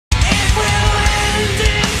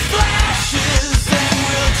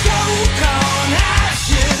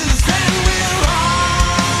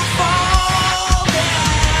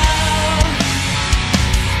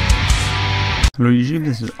Hello YouTube,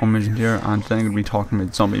 this is Omid here, and today I'm going to be talking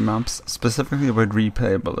about zombie maps, specifically about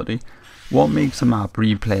replayability. What makes a map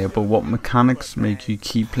replayable? What mechanics make you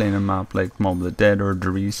keep playing a map like Mob of the Dead or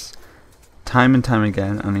Dries time and time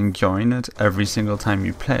again and enjoying it every single time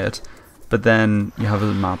you play it? But then you have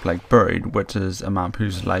a map like Buried, which is a map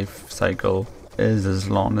whose life cycle is as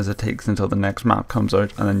long as it takes until the next map comes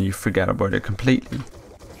out, and then you forget about it completely.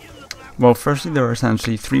 Well, firstly, there are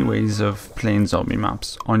essentially three ways of playing zombie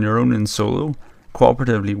maps: on your own in solo,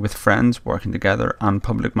 cooperatively with friends working together, and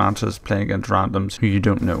public matches playing against randoms who you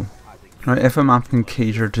don't know. Now, if a map can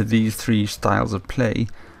cater to these three styles of play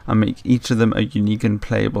and make each of them a unique and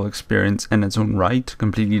playable experience in its own right,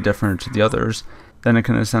 completely different to the others, then it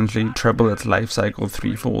can essentially triple its life cycle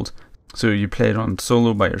threefold. So you play it on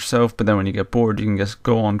solo by yourself, but then when you get bored you can just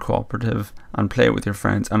go on cooperative and play it with your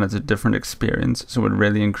friends, and it's a different experience, so it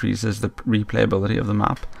really increases the replayability of the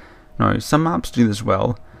map. Now, some maps do this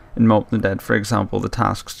well. In Mob of the Dead, for example, the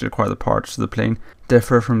tasks to acquire the parts to the plane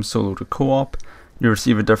differ from solo to co-op. You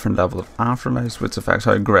receive a different level of afterlife, which affects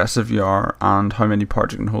how aggressive you are and how many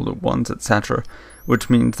parts you can hold at once, etc. Which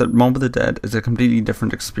means that Mob of the Dead is a completely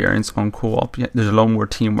different experience on co-op. There's a lot more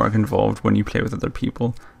teamwork involved when you play with other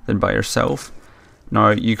people than by yourself. Now,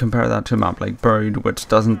 you compare that to a map like Buried, which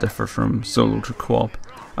doesn't differ from solo to co-op,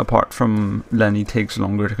 apart from Lenny takes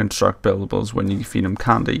longer to construct buildables when you feed him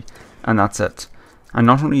candy, and that's it. And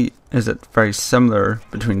not only is it very similar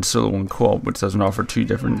between solo and co-op, which doesn't offer two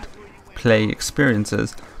different play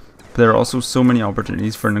experiences, but there are also so many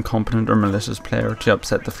opportunities for an incompetent or malicious player to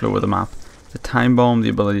upset the flow of the map. The time bomb, the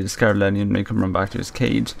ability to scare Lenny and make him run back to his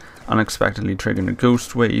cage, unexpectedly triggering a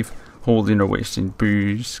ghost wave, holding or wasting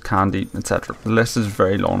booze, candy, etc. The list is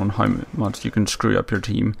very long on how much you can screw up your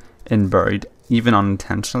team in Buried, even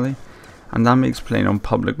unintentionally, and that makes playing on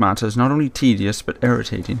public matches not only tedious but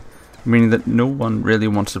irritating, meaning that no one really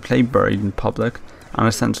wants to play Buried in public, and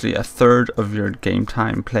essentially a third of your game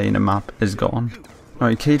time playing a map is gone.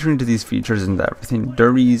 Now, catering to these features isn't everything.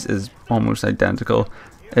 Dries is almost identical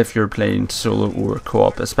if you're playing solo or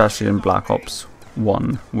co-op, especially in Black Ops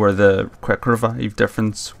 1, where the quick revive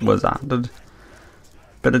difference was added.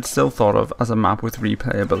 But it's still thought of as a map with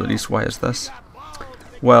replayability, so why is this?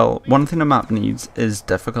 Well, one thing a map needs is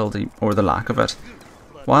difficulty, or the lack of it.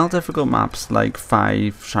 While difficult maps like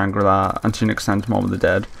 5, Shangri-La, and to an extent Mob of the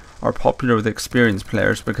Dead are popular with experienced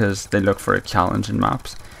players because they look for a challenge in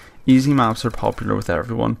maps, easy maps are popular with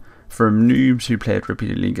everyone, from noobs who play it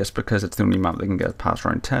repeatedly just because it's the only map they can get past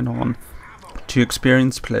round 10 on, to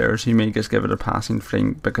experienced players who may just give it a passing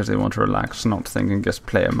fling because they want to relax, not think, and just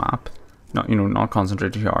play a map. Not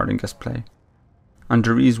concentrate too hard and just play. And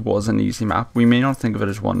Dries was an easy map. We may not think of it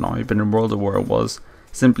as one now, but in World of War it was,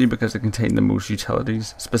 simply because it contained the most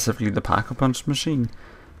utilities, specifically the Pack-a-Punch machine,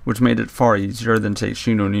 which made it far easier than, say,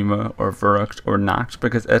 Shunonima or Verrucht or Nacht,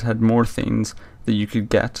 because it had more things that you could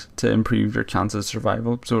get to improve your chances of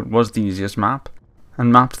survival, so it was the easiest map.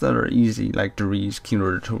 And maps that are easy, like Dries,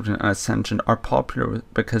 Keynote of Toten and Ascension, are popular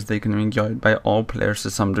because they can be enjoyed by all players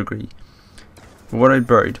to some degree. But what about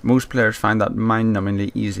Buried? Most players find that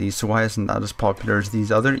mind-numbingly easy, so why isn't that as popular as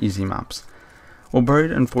these other easy maps? Well,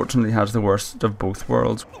 Buried unfortunately has the worst of both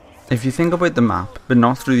worlds. If you think about the map, but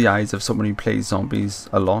not through the eyes of someone who plays zombies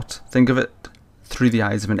a lot, think of it through the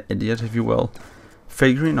eyes of an idiot, if you will.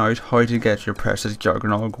 Figuring out how to get your precious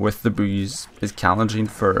Juggernog with the booze is challenging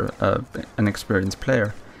for an experienced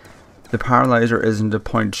player. The Paralyzer isn't a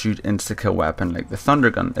point-shoot insta-kill weapon like the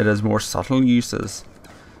Thundergun, it has more subtle uses.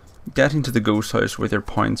 Getting to the ghost house with your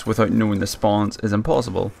points without knowing the spawns is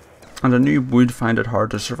impossible, and a noob would find it hard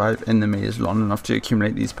to survive in the maze long enough to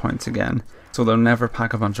accumulate these points again, so they'll never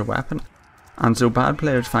pack a bunch of weapons. And so bad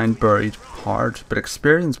players find Buried hard, but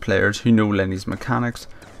experienced players who know Lenny's mechanics,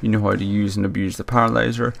 who know how to use and abuse the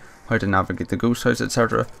Paralyzer, how to navigate the ghost house,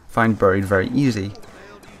 etc., find Buried very easy.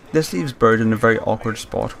 This leaves Buried in a very awkward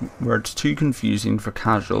spot where it's too confusing for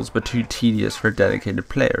casuals but too tedious for dedicated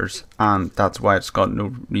players, and that's why it's got no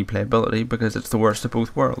replayability, because it's the worst of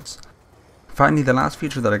both worlds. Finally, the last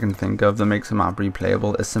feature that I can think of that makes a map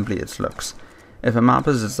replayable is simply its looks. If a map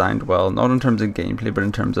is designed well, not in terms of gameplay but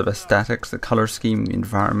in terms of aesthetics, the colour scheme, the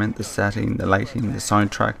environment, the setting, the lighting, the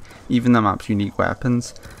soundtrack, even the map's unique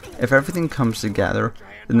weapons, if everything comes together,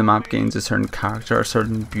 then the map gains a certain character, a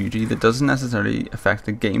certain beauty that doesn't necessarily affect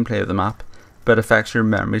the gameplay of the map, but affects your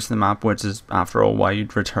memories of the map, which is, after all, why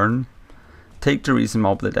you'd return. Take Dries and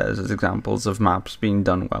Mob of the Dead as examples of maps being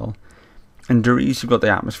done well. In Dries, you've got the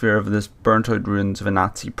atmosphere of this burnt out ruins of a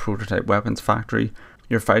Nazi prototype weapons factory.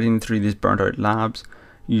 You're fighting through these burnt out labs,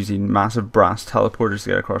 using massive brass teleporters to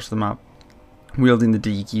get across the map, wielding the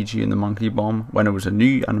DKG and the monkey bomb when it was a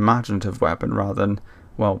new and imaginative weapon rather than,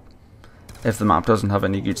 well, if the map doesn't have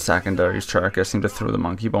any good secondaries, trick I seem to throw the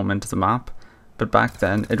monkey bomb into the map. But back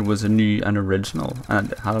then it was a new and original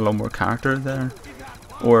and it had a lot more character there.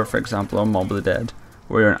 Or for example on Mob of the Dead,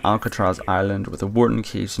 where you're on Alcatraz Island with a warden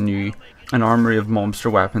case new, an armory of monster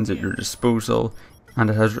weapons at your disposal, and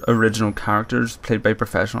it has original characters played by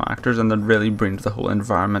professional actors, and that really brings the whole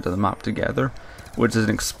environment of the map together, which is an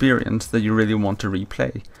experience that you really want to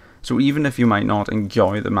replay. So even if you might not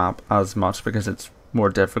enjoy the map as much because it's more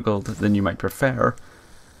difficult than you might prefer,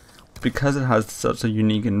 because it has such a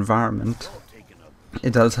unique environment,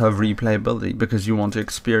 it does have replayability because you want to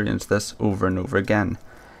experience this over and over again.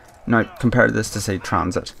 Now compare this to say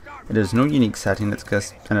Transit. It has no unique setting, it's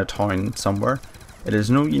just in a town somewhere. It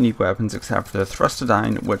has no unique weapons except for the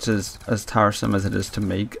Thrustodine, which is as tiresome as it is to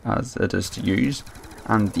make as it is to use,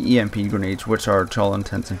 and the EMP grenades, which are to all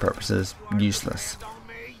intents and purposes useless.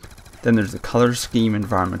 Then there's the colour scheme,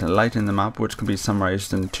 environment and light in the map, which can be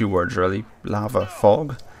summarised in 2 words really: lava,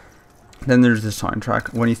 fog. Then there's the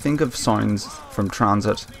soundtrack. When you think of sounds from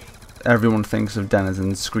Transit, everyone thinks of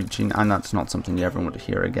denizens screeching, and that's not something you ever want to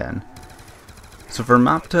hear again. So for a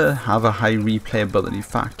map to have a high replayability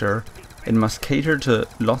factor, it must cater to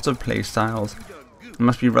lots of playstyles, it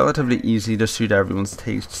must be relatively easy to suit everyone's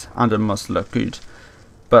tastes, and it must look good.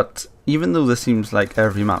 But even though this seems like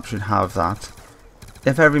every map should have that,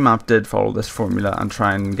 if every map did follow this formula and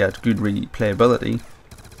try and get good replayability,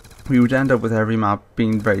 we would end up with every map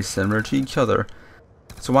being very similar to each other.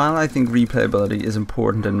 So while I think replayability is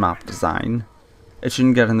important in map design, it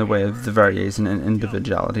shouldn't get in the way of the variation and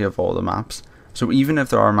individuality of all the maps. So even if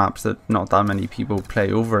there are maps that not that many people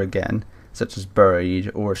play over again, such as Buried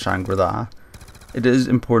or Shangri-La, it is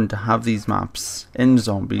important to have these maps in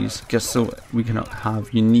Zombies just so we can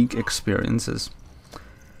have unique experiences.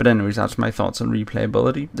 But anyways, that's my thoughts on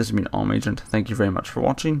replayability. This has been Omagent. Thank you very much for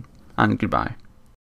watching, and goodbye.